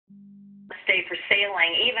Day for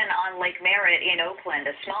sailing, even on Lake Merritt in Oakland.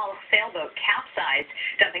 A small sailboat capsized,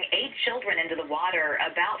 dumping 8 children into the water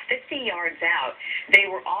about 50 yards out.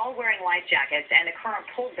 They were all wearing life jackets, and the current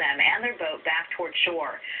pulled them and their boat back toward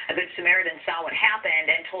shore. A Good Samaritan saw what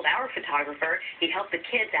happened and told our photographer he helped the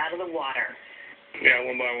kids out of the water. Yeah,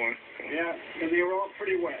 one by one. Yeah, and they were all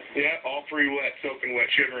pretty wet. Yeah, all three wet, soaking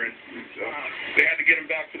wet, shivering. So they had to get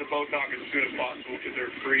them back to the boat dock as soon as possible because they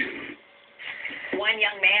were freezing. One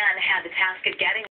young man had the task of getting